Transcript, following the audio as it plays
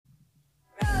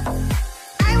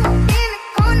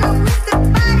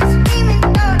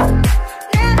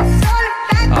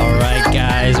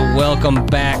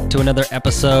to another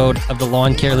episode of the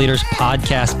Lawn Care Leaders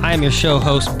Podcast. I am your show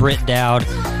host, Britt Dowd.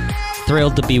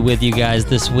 Thrilled to be with you guys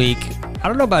this week. I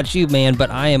don't know about you, man, but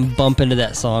I am bumping to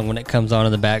that song when it comes on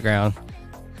in the background.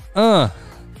 If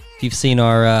you've seen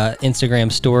our Instagram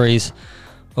stories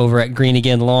over at Green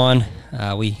Again Lawn,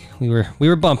 we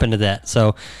were bumping to that.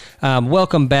 So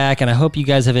welcome back, and I hope you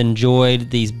guys have enjoyed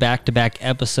these back-to-back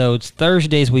episodes.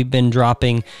 Thursdays we've been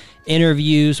dropping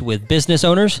interviews with business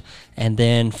owners, and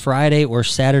then Friday or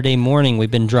Saturday morning we've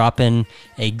been dropping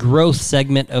a growth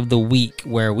segment of the week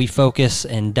where we focus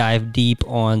and dive deep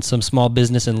on some small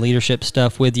business and leadership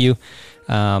stuff with you.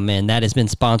 And that has been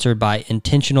sponsored by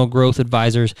Intentional Growth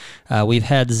Advisors. We've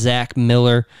had Zach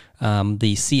Miller,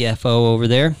 the CFO over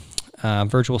there,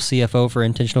 virtual CFO for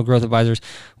Intentional Growth Advisors.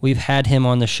 We've had him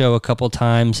on the show a couple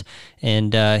times,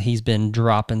 and he's been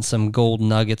dropping some gold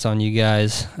nuggets on you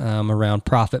guys around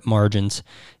profit margins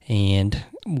and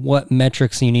what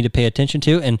metrics you need to pay attention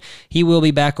to. And he will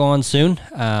be back on soon.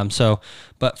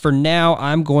 But for now,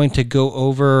 I'm going to go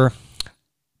over.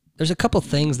 There's a couple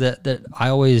things that I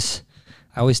always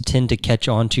tend to catch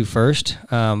on to first,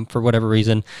 for whatever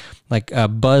reason, like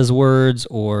buzzwords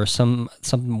or some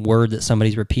word that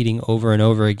somebody's repeating over and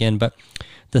over again. But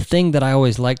the thing that I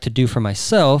always like to do for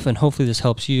myself, and hopefully this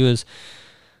helps you, is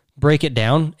break it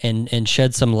down and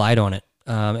shed some light on it.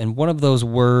 And one of those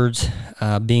words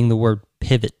being the word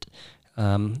pivot.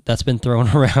 That's been thrown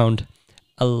around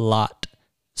a lot.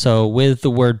 So with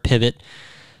the word pivot,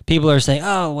 people are saying,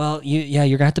 oh, well, you're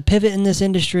going to have to pivot in this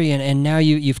industry, and now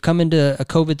you've come into a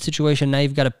COVID situation, now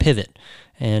you've got to pivot.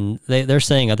 And they're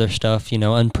saying other stuff,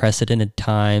 unprecedented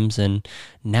times, and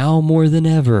now more than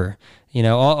ever,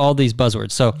 all these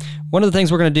buzzwords. So one of the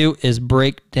things we're going to do is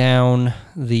break down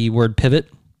the word pivot.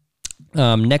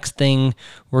 Next thing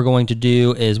we're going to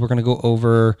do is we're going to go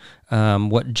over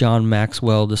what John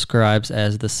Maxwell describes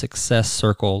as the success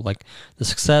circle, like the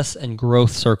success and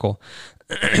growth circle.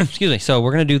 Excuse me. So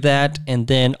we're going to do that, and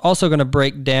then also going to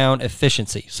break down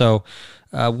efficiency. So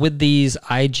with these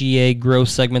IGA growth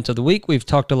segments of the week, we've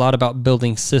talked a lot about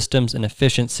building systems and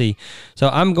efficiency. So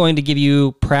I'm going to give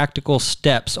you practical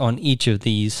steps on each of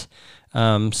these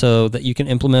so that you can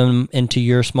implement them into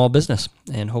your small business,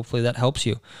 and hopefully that helps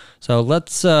you. So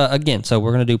let's, so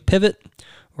we're going to do pivot,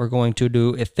 we're going to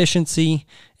do efficiency,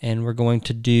 and we're going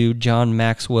to do John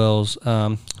Maxwell's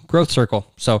growth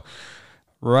circle. So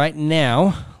right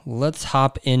now, let's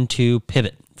hop into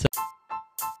pivot.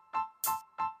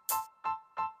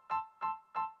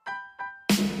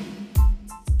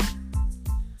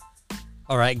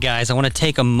 All right, guys, I want to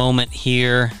take a moment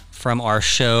here from our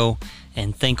show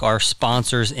and thank our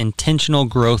sponsors, Intentional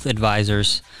Growth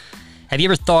Advisors. Have you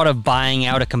ever thought of buying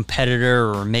out a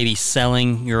competitor or maybe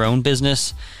selling your own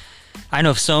business? I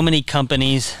know of so many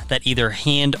companies that either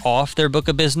hand off their book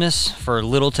of business for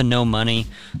little to no money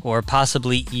or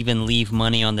possibly even leave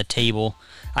money on the table.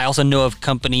 I also know of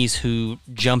companies who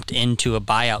jumped into a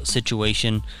buyout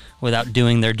situation without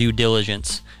doing their due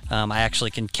diligence. I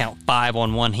actually can count 5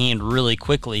 on one hand really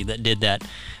quickly that did that.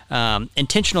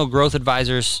 Intentional Growth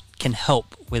Advisors can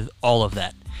help with all of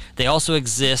that. They also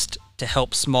exist to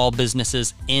help small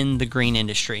businesses in the green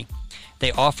industry.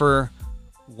 They offer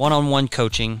one-on-one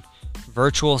coaching,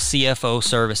 virtual CFO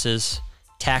services,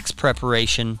 tax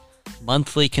preparation,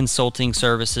 monthly consulting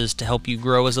services to help you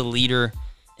grow as a leader,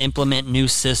 implement new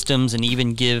systems, and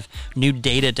even give new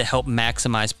data to help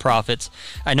maximize profits.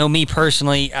 I know me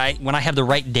personally, when I have the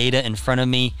right data in front of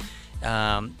me,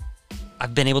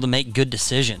 I've been able to make good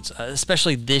decisions,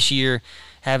 especially this year.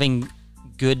 Having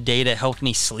good data helped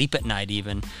me sleep at night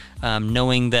even,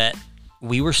 knowing that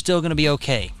we were still going to be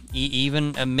okay,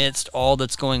 even amidst all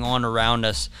that's going on around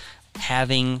us.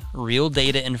 Having real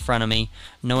data in front of me,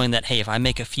 knowing that, hey, if I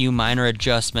make a few minor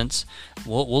adjustments,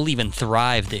 we'll even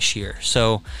thrive this year.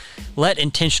 So let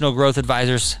Intentional Growth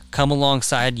Advisors come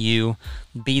alongside you,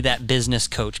 be that business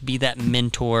coach, be that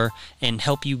mentor, and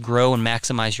help you grow and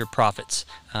maximize your profits.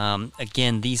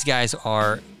 Again, these guys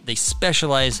they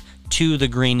specialize to the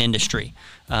green industry.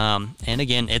 And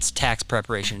again, it's tax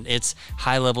preparation, it's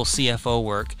high-level CFO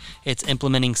work, it's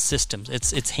implementing systems,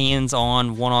 it's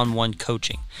hands-on, one-on-one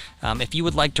coaching. If you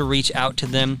would like to reach out to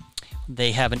them,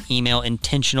 they have an email,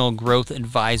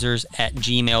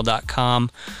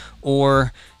 intentionalgrowthadvisors@gmail.com,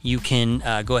 or you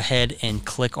can go ahead and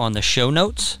click on the show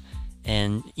notes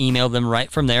and email them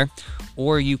right from there,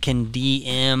 or you can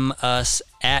DM us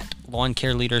at Lawn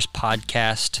Care Leaders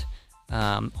Podcast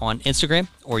on Instagram,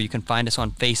 or you can find us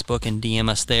on Facebook and DM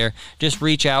us there. Just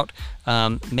reach out.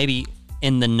 Maybe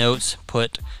in the notes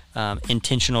put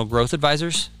Intentional Growth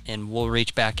Advisors, and we'll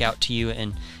reach back out to you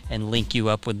and link you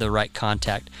up with the right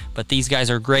contact. But these guys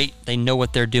are great. They know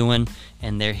what they're doing,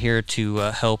 and they're here to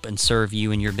help and serve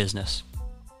you and your business.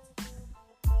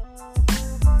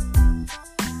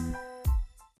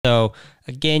 So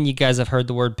again, you guys have heard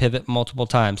the word pivot multiple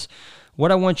times.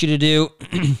 What I want you to do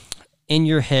in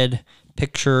your head,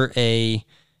 picture a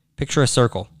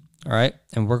circle. All right.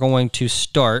 And we're going to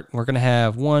start. We're going to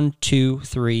have 1, 2,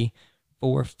 3,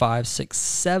 4, 5, 6,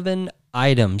 7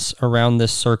 items around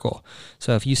this circle.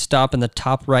 So if you stop in the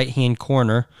top right-hand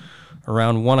corner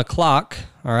around 1 o'clock,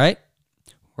 all right,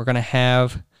 we're going to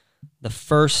have the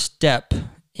first step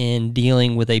in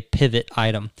dealing with a pivot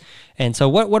item. And so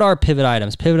what are pivot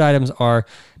items? Pivot items are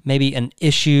maybe an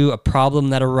issue, a problem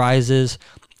that arises,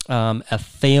 a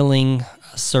failing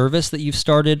service that you've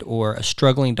started, or a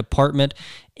struggling department,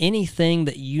 anything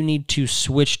that you need to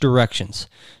switch directions.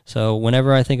 So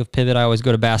whenever I think of pivot, I always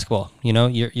go to basketball. You know,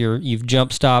 you've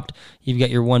jump stopped, you've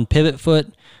got your one pivot foot,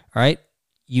 all right?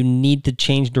 You need to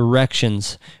change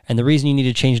directions. And the reason you need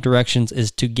to change directions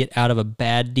is to get out of a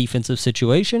bad defensive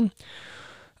situation,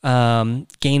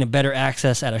 gain a better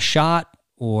access at a shot,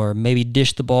 or maybe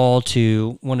dish the ball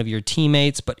to one of your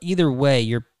teammates. But either way,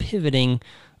 you're pivoting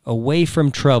away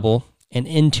from trouble and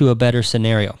into a better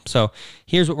scenario. So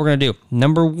here's what we're going to do.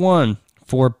 Number 1,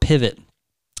 for pivot,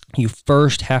 you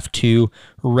first have to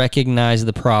recognize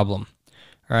the problem.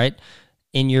 All right?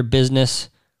 In your business,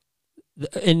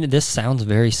 and this sounds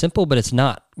very simple, but it's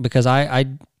not, because I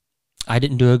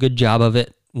didn't do a good job of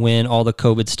it when all the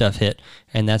COVID stuff hit.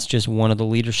 And that's just one of the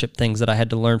leadership things that I had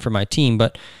to learn for my team.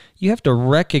 But you have to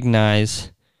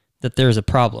recognize that there's a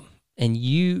problem. And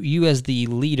you as the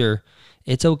leader,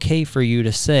 it's okay for you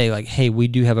to say, like, hey, we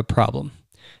do have a problem.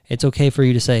 It's okay for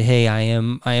you to say, hey, I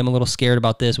am a little scared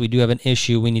about this. We do have an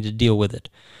issue. We need to deal with it.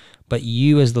 But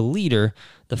you as the leader,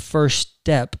 the first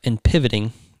step in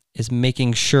pivoting is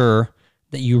making sure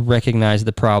that you recognize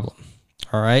the problem.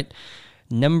 All right?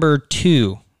 Number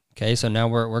 2, okay, so now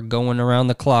we're going around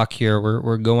the clock here.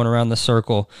 We're going around the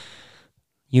circle.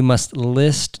 You must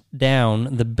list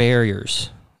down the barriers.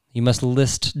 You must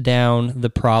list down the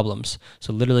problems.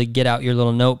 So literally get out your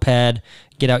little notepad,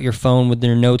 get out your phone with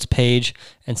your notes page,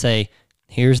 and say,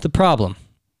 here's the problem.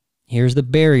 Here's the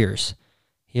barriers.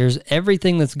 Here's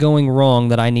everything that's going wrong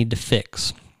that I need to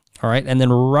fix. All right. And then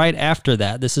right after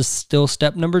that, this is still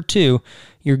step number 2,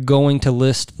 you're going to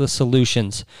list the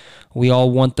solutions. We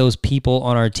all want those people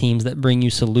on our teams that bring you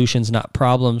solutions, not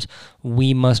problems.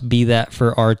 We must be that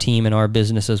for our team and our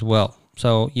business as well.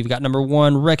 So you've got number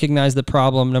 1, recognize the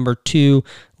problem. Number 2,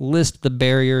 list the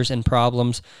barriers and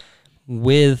problems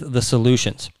with the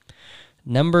solutions.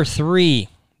 Number 3,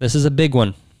 this is a big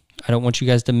one. I don't want you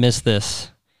guys to miss this.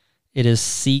 It is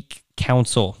seek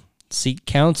counsel. Seek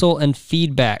counsel and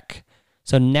feedback.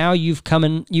 So now you've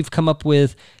come up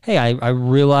with, hey, I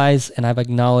realize and I've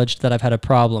acknowledged that I've had a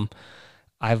problem.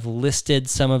 I've listed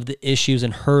some of the issues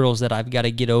and hurdles that I've got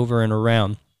to get over and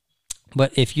around.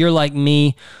 But if you're like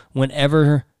me,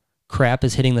 whenever crap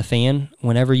is hitting the fan,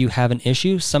 whenever you have an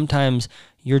issue, sometimes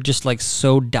you're just like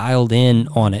so dialed in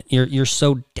on it. You're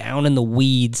so down in the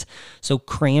weeds, so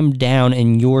crammed down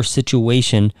in your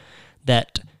situation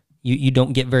that you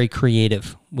don't get very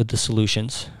creative with the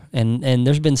solutions. And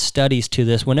there's been studies to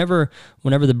this. Whenever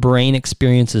the brain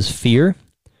experiences fear,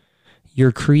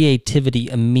 your creativity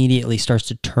immediately starts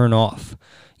to turn off.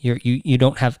 You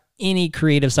don't have any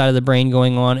creative side of the brain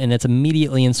going on, and it's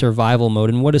immediately in survival mode.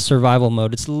 And what is survival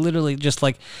mode? It's literally just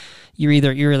like you're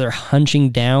either hunching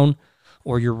down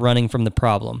or you're running from the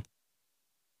problem.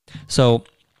 So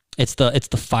it's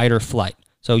the fight or flight.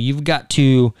 So you've got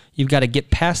to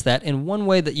get past that. And one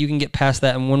way that you can get past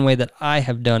that, and one way that I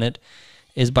have done it,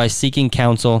 is by seeking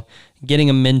counsel, getting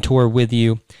a mentor with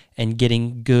you, and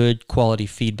getting good quality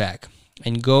feedback.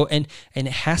 And it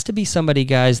has to be somebody,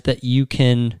 guys, that you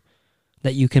can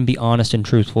be honest and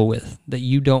truthful with, that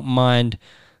you don't mind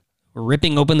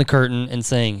ripping open the curtain and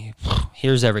saying,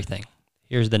 here's everything.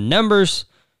 Here's the numbers.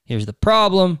 Here's the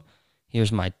problem.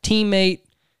 Here's my teammate.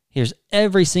 Here's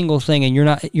every single thing, and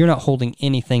you're not holding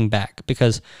anything back,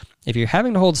 because if you're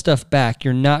having to hold stuff back,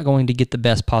 you're not going to get the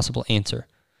best possible answer.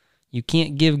 You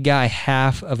can't give Guy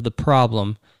half of the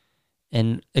problem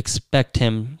and expect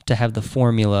him to have the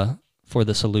formula for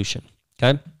the solution,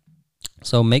 okay?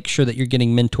 So make sure that you're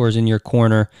getting mentors in your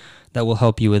corner that will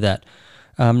help you with that.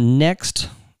 Next,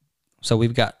 so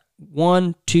we've got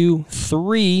 1, 2,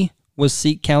 3 was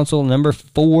seek counsel. Number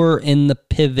 4 in the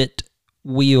pivot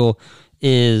wheel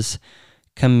is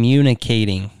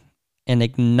communicating and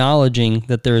acknowledging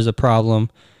that there is a problem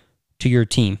to your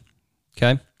team,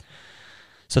 okay?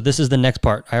 So this is the next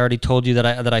part. I already told you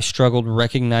that I struggled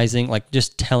recognizing, like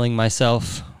just telling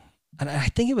myself, and I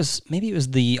think it was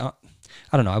the,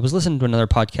 I don't know, I was listening to another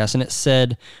podcast and it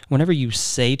said, whenever you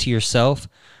say to yourself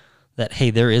that, hey,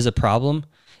 there is a problem,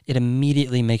 it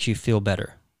immediately makes you feel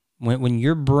better. When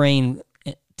your brain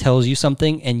tells you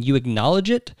something and you acknowledge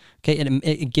it, okay,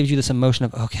 it gives you this emotion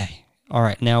of, okay, all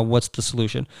right, now what's the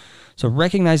solution? So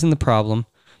recognizing the problem,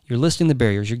 you're listing the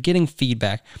barriers, you're getting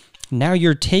feedback. Now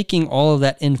you're taking all of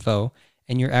that info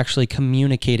and you're actually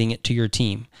communicating it to your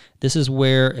team. This is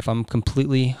where, if I'm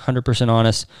completely 100%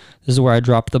 honest, this is where I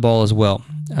dropped the ball as well.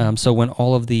 So when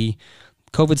all of the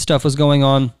COVID stuff was going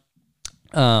on,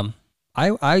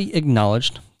 I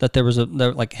acknowledged that there was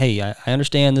like, hey, I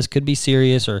understand this could be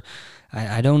serious, or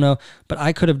I don't know, but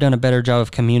I could have done a better job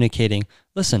of communicating.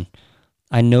 Listen,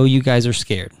 I know you guys are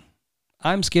scared.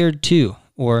 I'm scared too.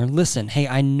 Or listen, hey,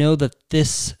 I know that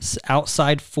this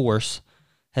outside force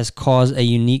has caused a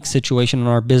unique situation in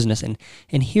our business, and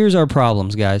here's our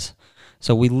problems, guys.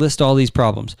 So we list all these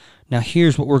problems. Now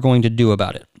here's what we're going to do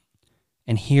about it.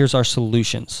 And here's our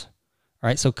solutions. All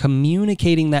right, so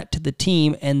communicating that to the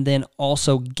team and then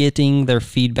also getting their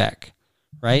feedback,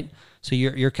 right? So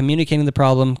you're communicating the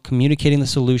problem, communicating the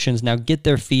solutions. Now get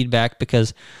their feedback,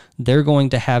 because they're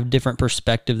going to have different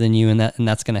perspective than you, and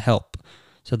that's going to help.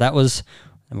 So that was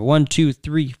number 1, 2,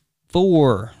 3,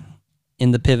 4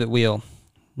 in the pivot wheel.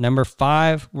 Number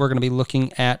 5, we're going to be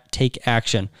looking at take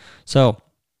action. So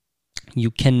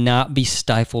you cannot be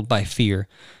stifled by fear.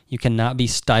 You cannot be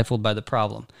stifled by the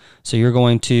problem. So you're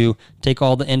going to take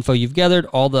all the info you've gathered,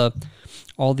 all the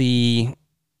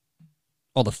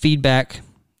feedback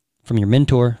from your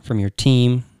mentor, from your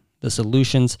team, the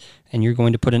solutions, and you're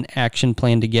going to put an action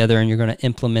plan together, and you're going to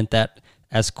implement that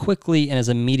as quickly and as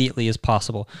immediately as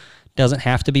possible. Doesn't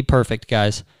have to be perfect,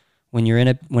 guys. When you're in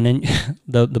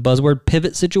the buzzword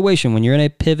pivot situation, when you're in a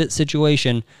pivot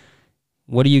situation,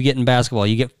 what do you get in basketball?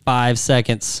 You get 5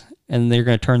 seconds, and they're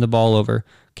going to turn the ball over.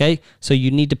 Okay, so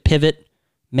you need to pivot,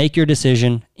 make your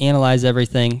decision, analyze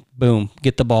everything, boom,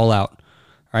 get the ball out.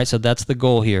 All right, so that's the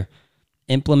goal here.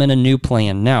 Implement a new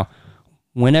plan. Now,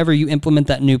 whenever you implement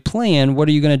that new plan, what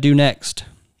are you going to do next?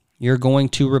 You're going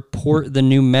to report the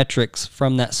new metrics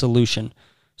from that solution.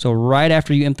 So right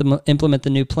after you implement the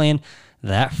new plan,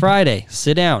 that Friday,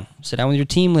 sit down with your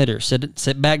team leader,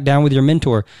 sit back down with your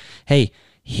mentor. Hey,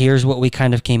 here's what we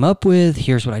kind of came up with.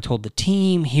 Here's what I told the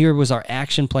team. Here was our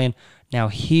action plan. Now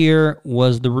here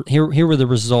were the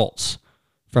results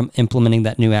from implementing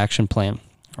that new action plan.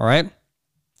 All right.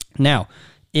 Now,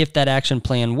 if that action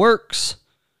plan works,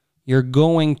 you're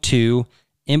going to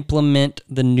implement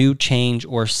the new change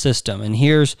or system. And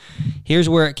here's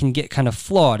where it can get kind of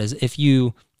flawed, is if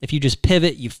you just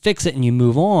pivot, you fix it, and you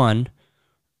move on.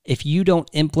 If you don't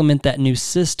implement that new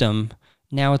system,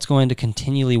 now it's going to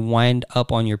continually wind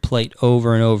up on your plate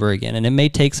over and over again. And it may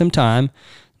take some time.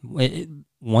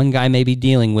 One guy may be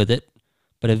dealing with it,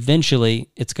 but eventually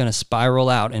it's going to spiral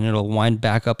out and it'll wind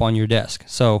back up on your desk.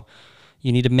 So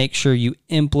you need to make sure you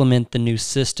implement the new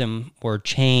system or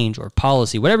change or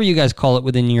policy, whatever you guys call it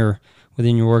within your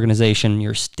organization,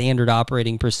 your standard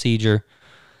operating procedure.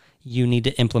 You need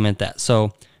to implement that.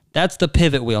 So that's the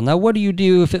pivot wheel. Now, what do you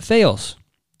do if it fails?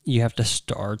 You have to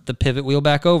start the pivot wheel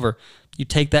back over. You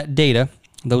take that data,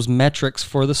 those metrics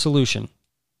for the solution.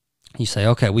 You say,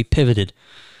 okay, we pivoted.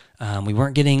 We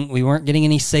weren't getting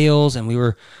any sales, and we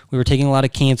were taking a lot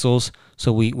of cancels.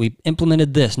 So we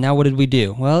implemented this. Now what did we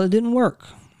do? Well, it didn't work.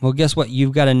 Well, guess what?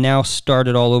 You've got to now start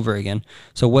it all over again.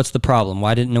 So what's the problem?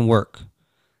 Why didn't it work?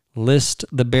 List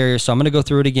the barriers. So I'm going to go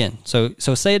through it again. So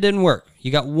say it didn't work.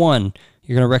 You got 1,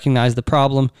 you're going to recognize the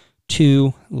problem.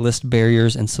 2, list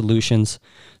barriers and solutions.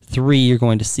 3, you're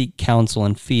going to seek counsel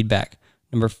and feedback.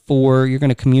 Number 4, you're going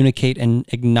to communicate and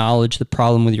acknowledge the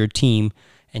problem with your team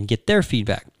and get their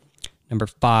feedback. Number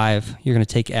 5, you're going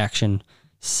to take action.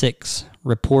 6,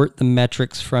 report the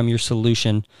metrics from your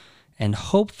solution, and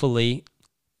hopefully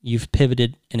you've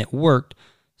pivoted and it worked.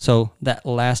 So that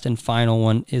last and final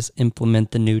one is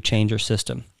implement the new change or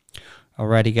system.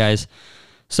 Alrighty, guys.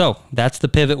 So that's the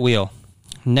pivot wheel.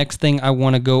 Next thing I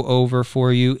want to go over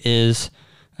for you is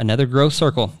another growth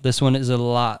circle. This one is a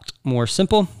lot more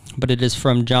simple, but it is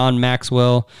from John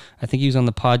Maxwell. I think he was on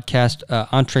the podcast,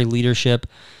 EntreLeadership.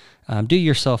 Do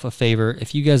yourself a favor.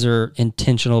 If you guys are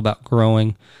intentional about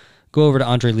growing, go over to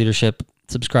EntreLeadership,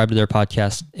 subscribe to their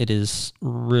podcast. It is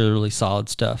really, really solid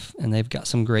stuff, and they've got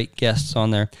some great guests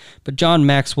on there. But John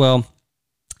Maxwell,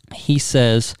 he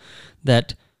says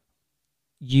that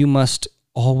you must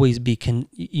always be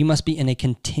in a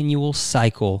continual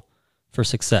cycle for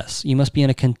success. You must be in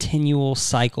a continual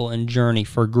cycle and journey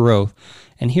for growth.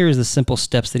 And here's the simple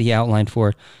steps that he outlined for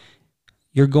it.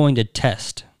 You're going to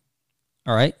test.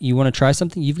 All right? You want to try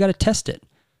something? You've got to test it.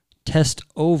 Test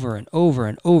over and over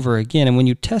and over again. And when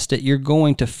you test it, you're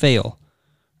going to fail.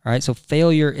 All right? So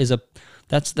failure is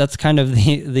that's kind of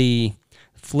the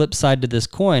flip side to this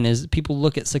coin is people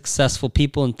look at successful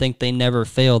people and think they never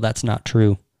fail. That's not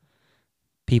true.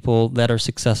 People that are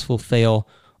successful fail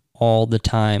all the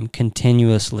time,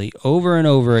 continuously, over and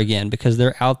over again, because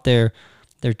they're out there,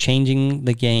 they're changing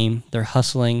the game, they're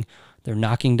hustling, they're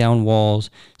knocking down walls.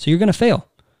 So you're going to fail,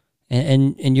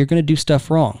 and you're going to do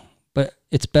stuff wrong, but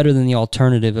it's better than the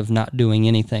alternative of not doing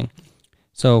anything.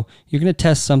 So you're going to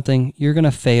test something, you're going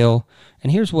to fail,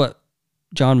 and here's what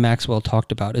John Maxwell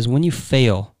talked about, is when you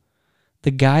fail, the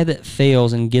guy that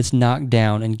fails and gets knocked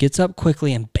down and gets up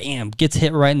quickly and bam, gets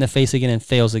hit right in the face again and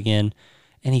fails again,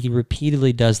 and he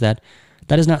repeatedly does that,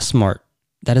 that is not smart.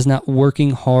 That is not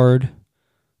working hard.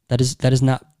 That is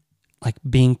not like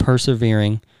being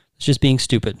persevering. It's just being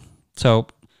stupid. So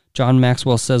John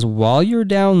Maxwell says, while you're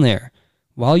down there,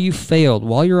 while you failed,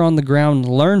 while you're on the ground,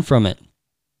 learn from it.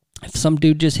 If some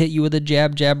dude just hit you with a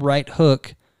jab, right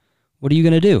hook, what are you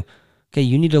going to do? Okay,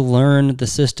 you need to learn the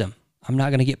system. I'm not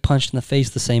going to get punched in the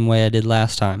face the same way I did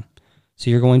last time.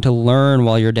 So you're going to learn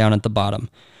while you're down at the bottom.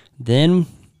 Then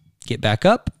get back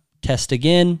up, test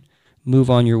again, move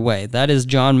on your way. That is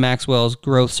John Maxwell's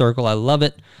growth circle. I love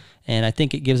it, and I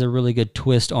think it gives a really good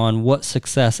twist on what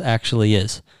success actually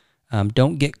is.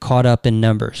 Don't get caught up in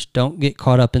numbers. Don't get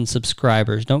caught up in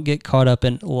subscribers. Don't get caught up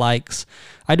in likes.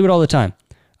 I do it all the time.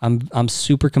 I'm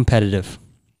super competitive.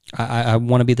 I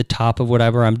want to be the top of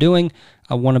whatever I'm doing.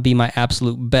 I want to be my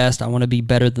absolute best. I want to be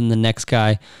better than the next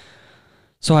guy.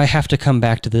 So I have to come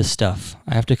back to this stuff.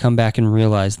 I have to come back and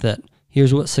realize that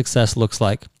here's what success looks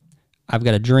like. I've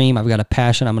got a dream. I've got a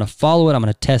passion. I'm going to follow it. I'm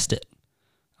going to test it.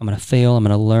 I'm going to fail. I'm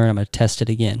going to learn. I'm going to test it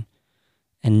again.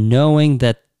 And knowing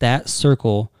that that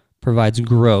circle provides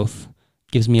growth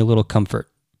gives me a little comfort,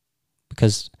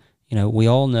 because, we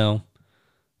all know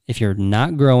if you're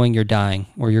not growing, you're dying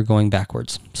or you're going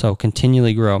backwards. So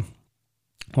continually grow.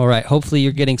 All right. Hopefully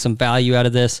you're getting some value out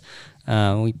of this.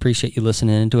 We appreciate you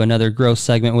listening to another growth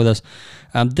segment with us.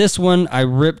 This one I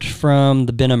ripped from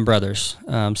the Benham Brothers.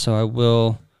 So I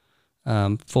will,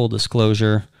 full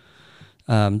disclosure,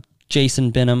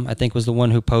 Jason Benham, I think, was the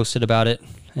one who posted about it,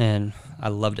 and I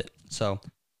loved it. So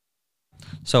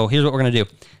here's what we're going to do.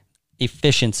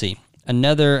 Efficiency.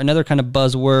 Another kind of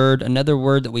buzzword, another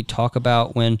word that we talk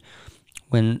about when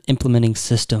implementing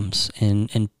systems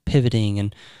and pivoting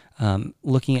and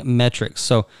looking at metrics.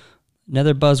 So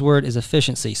another buzzword is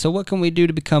efficiency. So what can we do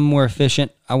to become more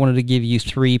efficient? I wanted to give you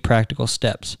 3 practical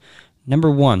steps.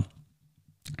 Number 1,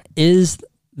 is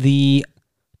the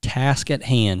task at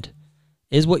hand,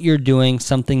 is what you're doing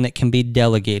something that can be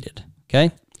delegated?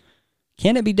 Okay?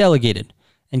 Can it be delegated?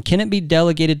 And can it be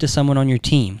delegated to someone on your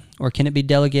team? Or can it be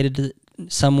delegated to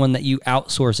someone that you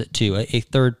outsource it to, a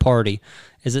third party?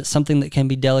 Is it something that can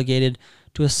be delegated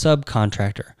to a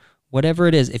subcontractor? Whatever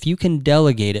it is, if you can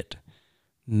delegate it,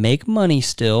 make money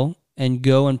still, and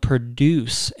go and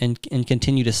produce and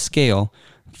continue to scale,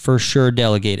 for sure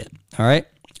delegate it. All right?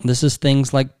 This is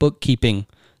things like bookkeeping,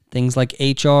 things like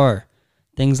HR,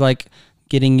 things like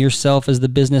getting yourself as the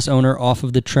business owner off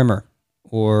of the trimmer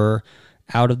or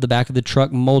out of the back of the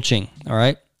truck mulching. All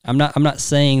right. I'm not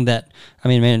saying that. I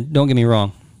mean, man, don't get me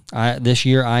wrong. This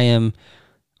year I am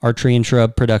our tree and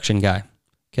shrub production guy.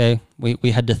 Okay.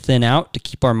 We had to thin out to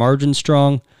keep our margins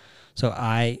strong. So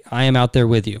I am out there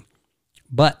with you,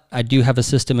 but I do have a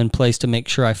system in place to make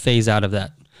sure I phase out of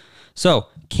that. So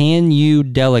can you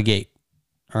delegate?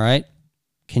 All right.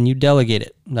 Can you delegate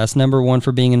it? That's number 1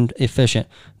 for being efficient.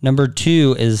 Number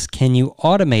 2 is, can you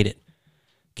automate it?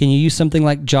 Can you use something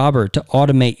like Jobber to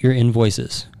automate your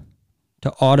invoices,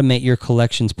 to automate your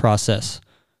collections process,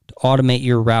 to automate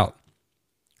your route?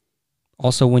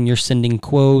 Also, when you're sending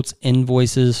quotes,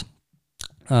 invoices,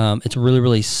 it's really,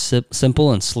 really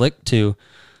simple and slick to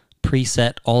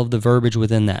preset all of the verbiage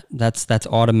within that. That's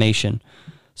automation.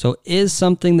 So is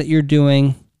something that you're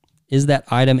doing, is that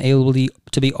item able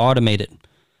to be automated?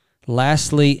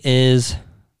 Lastly is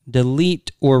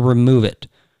delete or remove it.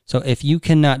 So if you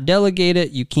cannot delegate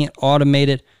it, you can't automate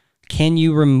it, can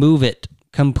you remove it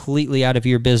completely out of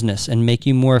your business and make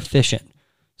you more efficient?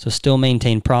 So still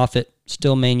maintain profit,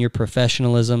 still maintain your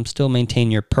professionalism, still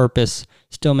maintain your purpose,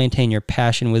 still maintain your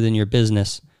passion within your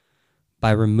business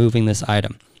by removing this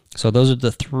item. So those are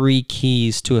the 3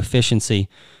 keys to efficiency: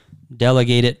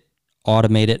 delegate it,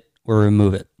 automate it, or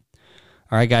remove it.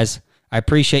 All right, guys, I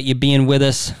appreciate you being with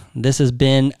us. This has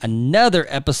been another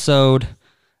episode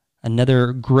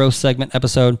another growth segment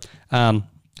episode.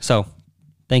 So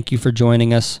thank you for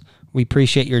joining us. We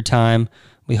appreciate your time.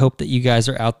 We hope that you guys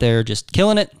are out there just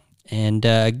killing it. And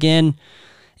again,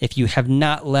 if you have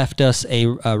not left us a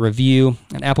review,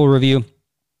 an Apple review,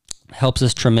 helps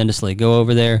us tremendously. Go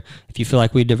over there. If you feel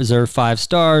like we deserve 5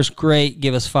 stars, great.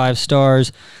 Give us 5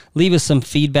 stars. Leave us some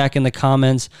feedback in the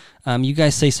comments. You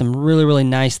guys say some really, really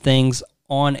nice things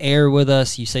on air with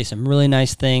us. You say some really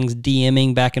nice things,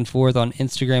 DMing back and forth on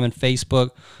Instagram and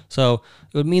Facebook. So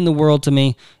it would mean the world to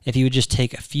me if you would just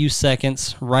take a few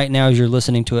seconds right now as you're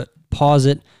listening to it, pause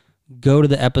it, go to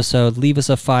the episode, leave us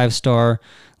a 5-star,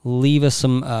 leave us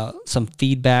some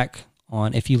feedback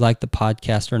on if you like the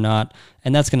podcast or not,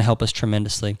 and that's going to help us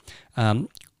tremendously.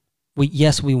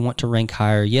 Yes, we want to rank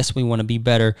higher. Yes, we want to be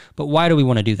better, but why do we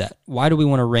want to do that? Why do we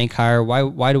want to rank higher?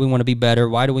 Why do we want to be better?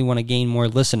 Why do we want to gain more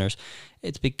listeners?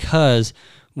 It's because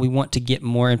we want to get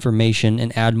more information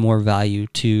and add more value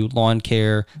to lawn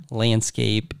care,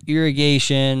 landscape,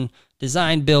 irrigation,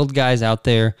 design, build guys out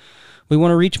there. We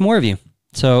want to reach more of you.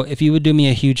 So if you would do me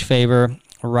a huge favor,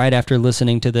 right after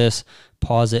listening to this,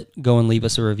 pause it, go and leave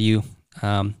us a review.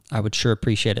 I would sure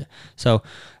appreciate it. So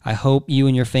I hope you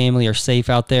and your family are safe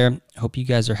out there. I hope you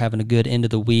guys are having a good end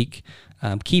of the week.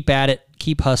 Keep at it,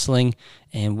 keep hustling,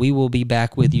 and we will be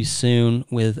back with you soon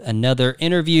with another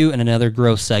interview and another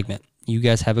growth segment. You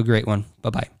guys have a great one.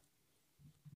 Bye-bye.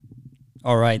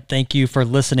 All right. Thank you for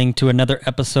listening to another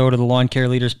episode of the Lawn Care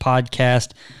Leaders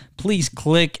Podcast. Please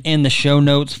click in the show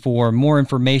notes for more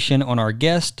information on our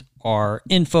guest, our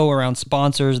info around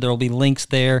sponsors. There will be links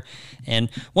there.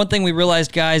 And one thing we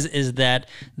realized, guys, is that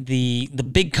the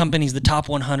big companies, the top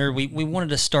 100, we wanted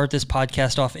to start this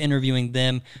podcast off interviewing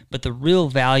them, but the real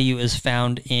value is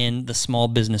found in the small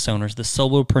business owners, the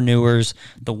solopreneurs,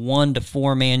 the 1 to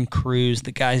 4 man crews,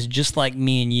 the guys just like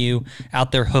me and you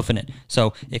out there hoofing it.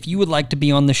 So if you would like to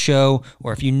be on the show,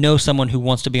 or if you know someone who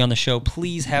wants to be on the show,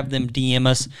 please have them DM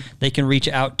us. They can reach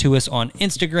out to us on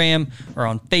Instagram or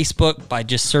on Facebook by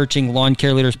just searching Lawn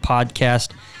Care Leaders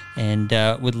Podcast, and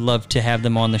would love to have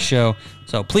them on the show.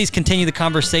 So please continue the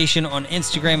conversation on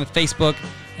Instagram and Facebook,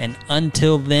 and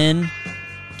until then,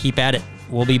 keep at it.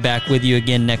 We'll be back with you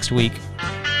again next week.